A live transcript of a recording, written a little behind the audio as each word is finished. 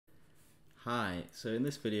Hi, so in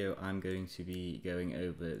this video I'm going to be going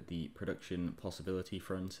over the production possibility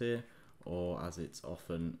frontier, or as it's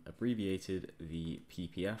often abbreviated, the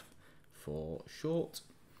PPF for short.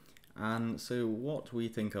 And so what we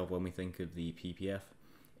think of when we think of the PPF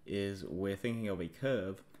is we're thinking of a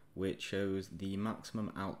curve which shows the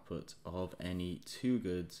maximum output of any two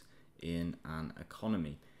goods in an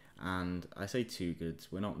economy. And I say two goods,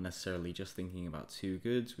 we're not necessarily just thinking about two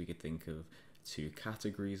goods, we could think of two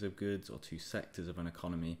categories of goods or two sectors of an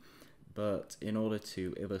economy, but in order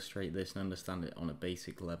to illustrate this and understand it on a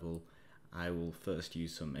basic level, I will first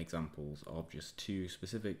use some examples of just two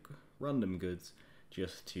specific random goods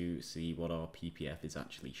just to see what our PPF is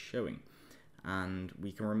actually showing. And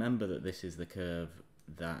we can remember that this is the curve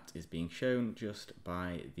that is being shown just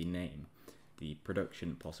by the name. The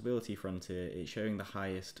production possibility frontier is showing the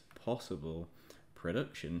highest possible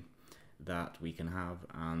production that we can have,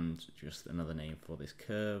 and just another name for this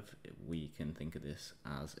curve, we can think of this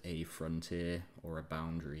as a frontier or a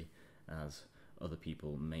boundary, as other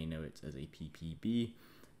people may know it as a PPB,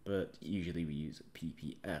 but usually we use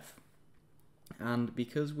PPF. And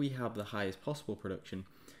because we have the highest possible production,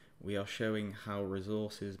 we are showing how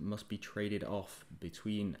resources must be traded off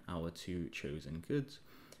between our two chosen goods,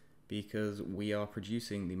 because we are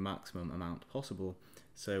producing the maximum amount possible.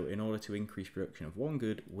 So in order to increase production of one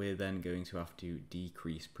good, we're then going to have to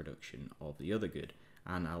decrease production of the other good.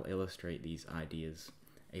 And I'll illustrate these ideas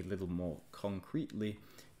a little more concretely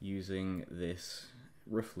using this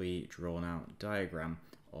roughly drawn out diagram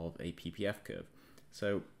of a PPF curve.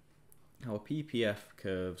 So our PPF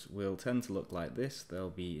curves will tend to look like this. They'll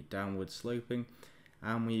be downward sloping,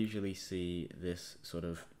 and we usually see this sort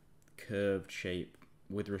of curved shape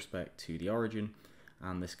with respect to the origin,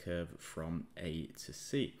 and this curve from A to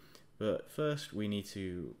C. But first we need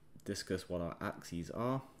to discuss what our axes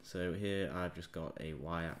are. So here I've just got a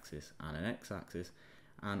y-axis and an x-axis,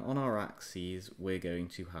 and on our axes we're going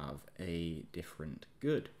to have a different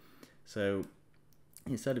good. So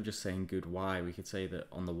instead of just saying good y, we could say that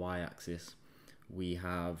on the y-axis we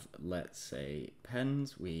have, let's say,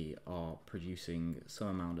 pens. We are producing some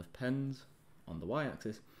amount of pens on the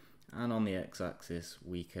y-axis, and on the x-axis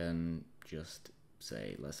we can just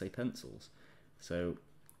say, let's say, pencils. So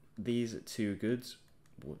these two goods,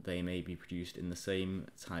 they may be produced in the same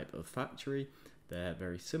type of factory, they're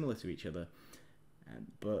very similar to each other,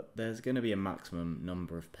 but there's going to be a maximum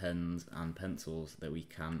number of pens and pencils that we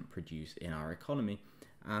can produce in our economy,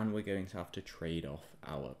 and we're going to have to trade off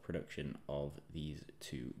our production of these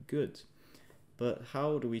two goods. But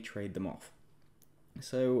how do we trade them off?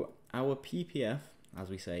 So our PPF, as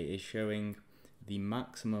we say, is showing the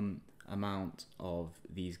maximum amount of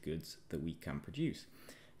these goods that we can produce.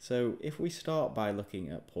 So if we start by looking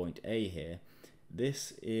at point A here,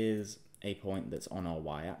 this is a point that's on our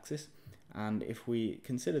y-axis, and if we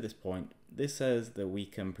consider this point, this says that we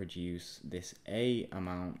can produce this A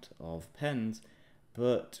amount of pens,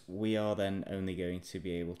 but we are then only going to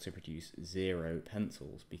be able to produce 0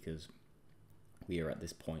 pencils because we are at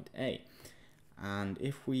this point A. And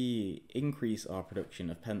if we increase our production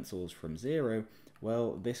of pencils from 0,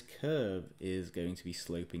 well, this curve is going to be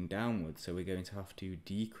sloping downwards, so we're going to have to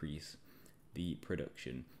decrease the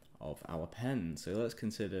production of our pens. So let's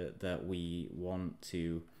consider that we want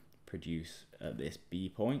to produce at this B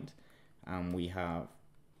point, and we have,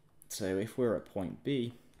 so if we're at point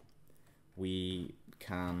B, we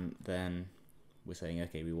can then, we're saying,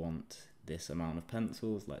 okay, we want this amount of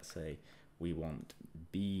pencils, let's say we want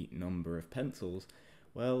B number of pencils.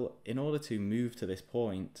 Well, in order to move to this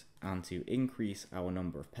point and to increase our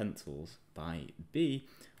number of pencils by B,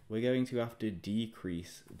 we're going to have to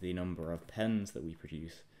decrease the number of pens that we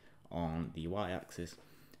produce on the y-axis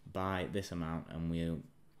by this amount, and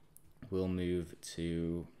we'll move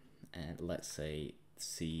to, let's say,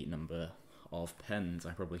 C number of pens.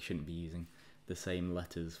 I probably shouldn't be using the same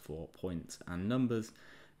letters for points and numbers,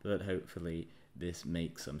 but hopefully this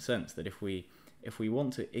makes some sense, that if we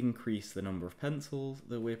want to increase the number of pencils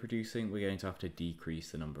that we're producing, we're going to have to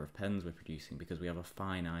decrease the number of pens we're producing, because we have a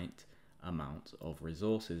finite amount of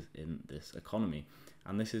resources in this economy.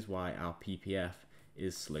 And this is why our PPF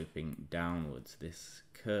is sloping downwards. This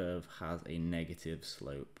curve has a negative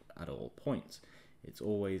slope at all points. It's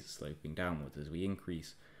always sloping downwards. As we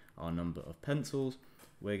increase our number of pencils,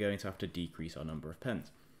 we're going to have to decrease our number of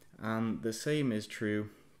pens. And the same is true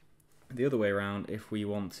the other way around. If we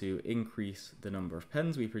want to increase the number of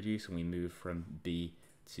pens we produce and we move from B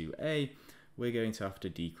to A, we're going to have to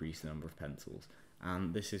decrease the number of pencils.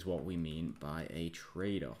 And this is what we mean by a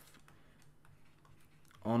trade-off.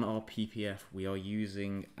 On our PPF, we are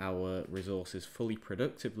using our resources fully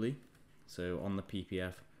productively. So on the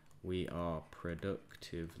PPF, we are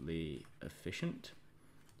productively efficient.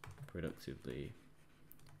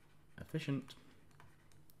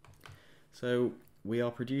 So we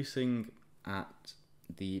are producing at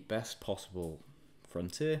the best possible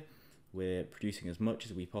frontier. We're producing as much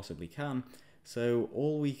as we possibly can. So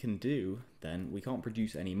all we can do then, we can't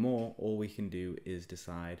produce any more. All we can do is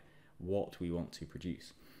decide what we want to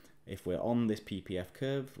produce. If we're on this PPF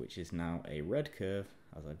curve, which is now a red curve,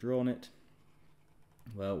 as I've drawn it,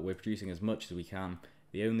 well, we're producing as much as we can.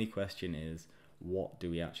 The only question is, what do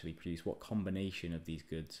we actually produce? What combination of these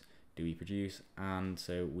goods do we produce? And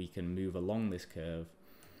so we can move along this curve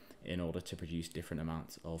in order to produce different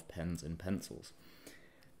amounts of pens and pencils.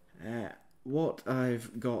 What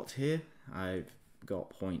I've got here, I've got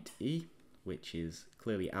point E, which is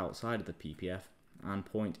clearly outside of the PPF, and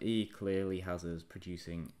point E clearly has us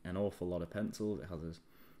producing an awful lot of pencils. It has us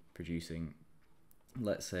producing,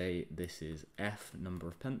 let's say this is F number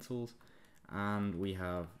of pencils, and we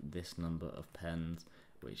have this number of pens,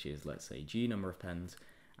 which is, let's say, G number of pens,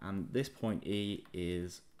 and this point E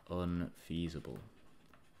is unfeasible.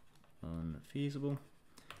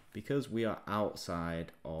 Because we are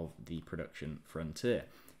outside of the production frontier.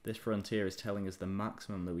 This frontier is telling us the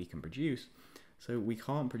maximum that we can produce, so we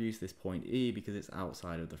can't produce this point E because it's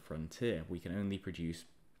outside of the frontier. We can only produce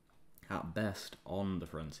at best on the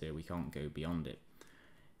frontier. We can't go beyond it.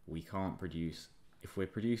 We can't produce, if we're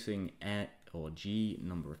producing E or G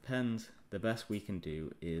number of pens, the best we can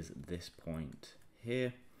do is this point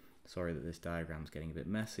here. Sorry that this diagram's getting a bit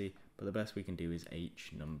messy, but the best we can do is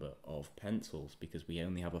H number of pencils because we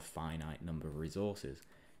only have a finite number of resources.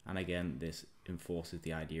 And again, this enforces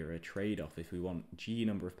the idea of a trade-off. If we want G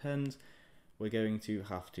number of pens, we're going to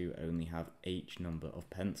have to only have H number of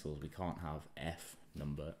pencils. We can't have F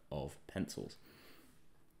number of pencils.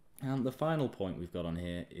 And the final point we've got on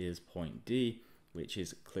here is point D, which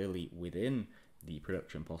is clearly within the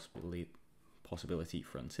production possibility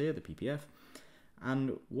frontier, the PPF.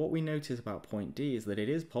 And what we notice about point D is that it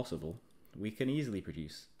is possible. We can easily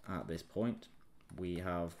produce at this point. We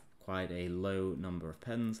have quite a low number of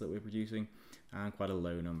pens that we're producing and quite a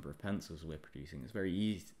low number of pencils we're producing. It's very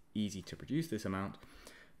easy to produce this amount,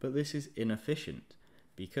 but this is inefficient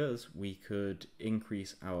because we could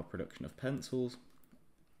increase our production of pencils,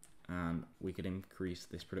 and we could increase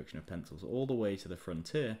this production of pencils all the way to the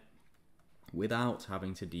frontier without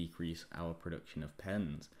having to decrease our production of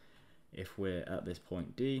pens. If we're at this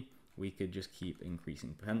point D, we could just keep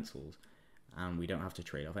increasing pencils and we don't have to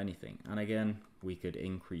trade off anything. And again, we could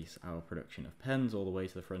increase our production of pens all the way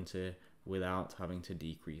to the frontier without having to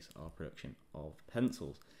decrease our production of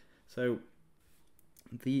pencils. So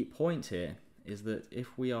the point here is that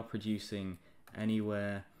if we are producing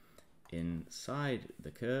anywhere inside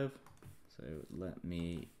the curve, so let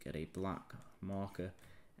me get a black marker,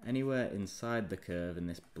 anywhere inside the curve in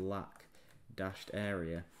this black dashed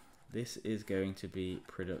area, this is going to be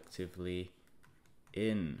productively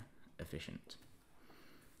inefficient.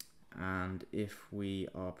 And if we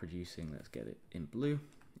are producing, let's get it in blue,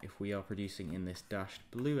 if we are producing in this dashed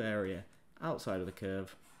blue area outside of the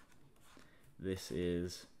curve, this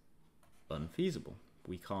is unfeasible.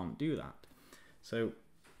 We can't do that. So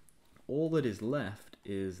all that is left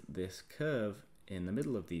is this curve in the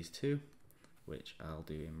middle of these two, which I'll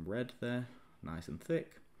do in red there, nice and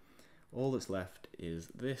thick. All that's left is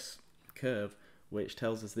this curve, which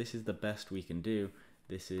tells us this is the best we can do.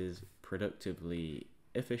 This is productively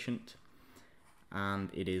efficient and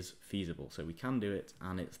it is feasible. So we can do it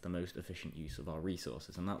and it's the most efficient use of our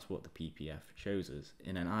resources, and that's what the PPF shows us.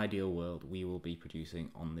 In an ideal world, we will be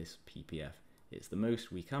producing on this PPF. It's the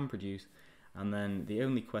most we can produce, and then the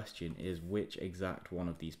only question is which exact one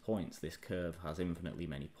of these points. This curve has infinitely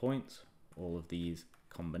many points. All of these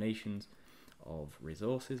combinations of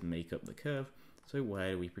resources make up the curve, so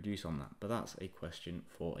where do we produce on that? But that's a question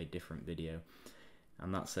for a different video,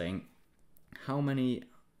 and that's saying how many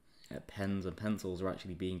pens and pencils are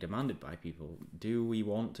actually being demanded by people. Do we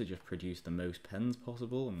want to just produce the most pens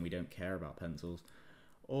possible and we don't care about pencils,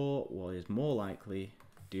 or what is more likely,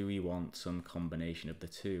 do we want some combination of the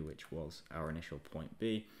two, which was our initial point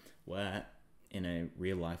B, where in a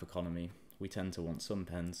real life economy we tend to want some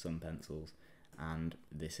pens, some pencils, and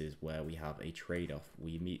this is where we have a trade-off.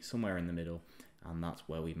 We meet somewhere in the middle, and that's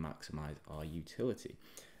where we maximize our utility.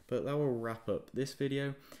 But that will wrap up this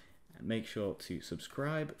video. Make sure to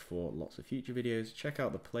subscribe for lots of future videos. Check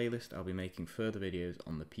out the playlist. I'll be making further videos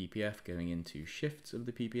on the PPF, going into shifts of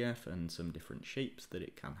the PPF and some different shapes that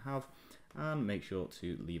it can have. And make sure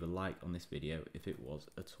to leave a like on this video if it was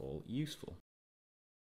at all useful.